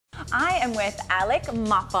I am with Alec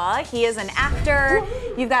Mapa. He is an actor.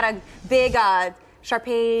 You've got a big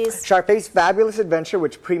Sharpay's Fabulous Adventure,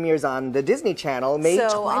 which premieres on the Disney Channel May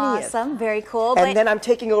 20th. So awesome, very cool. And then I'm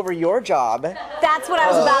taking over your job. That's what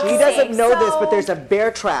I was about to say. He doesn't know this, but there's a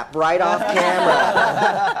bear trap right off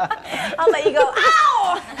camera. I'll let you go.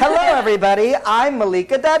 Ow! Hello, everybody. I'm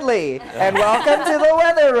Malika Dudley, and welcome to the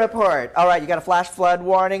Weather Report. All right, you got a flash flood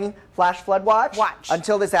warning, flash flood watch?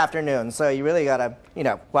 Until this afternoon, so you really got to,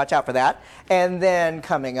 watch out for that. And then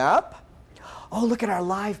coming up, oh, look at our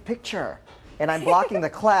live picture. And I'm blocking the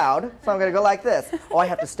cloud, so I'm going to go like this. Oh, I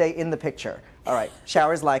have to stay in the picture. All right,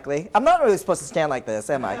 showers likely. I'm not really supposed to stand like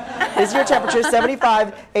this, am I? Is your temperature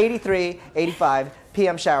 75, 83, 85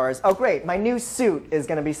 p.m. showers? Oh, great. My new suit is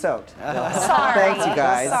going to be soaked. Sorry. Thanks, you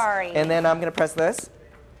guys. Sorry. And then I'm going to press this.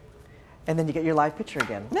 And then you get your live picture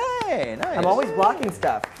again. Hey, nice. I'm always blocking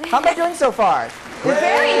stuff. How am I doing so far? Very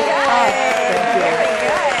good. Thank you. Very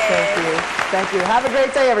good. Thank you. Thank you. Have a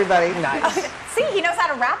great day, everybody. Nice. See, he knows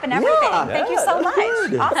how to rap and everything. Yeah. Thank you so much.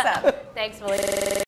 Good. Awesome. Thanks, Malika.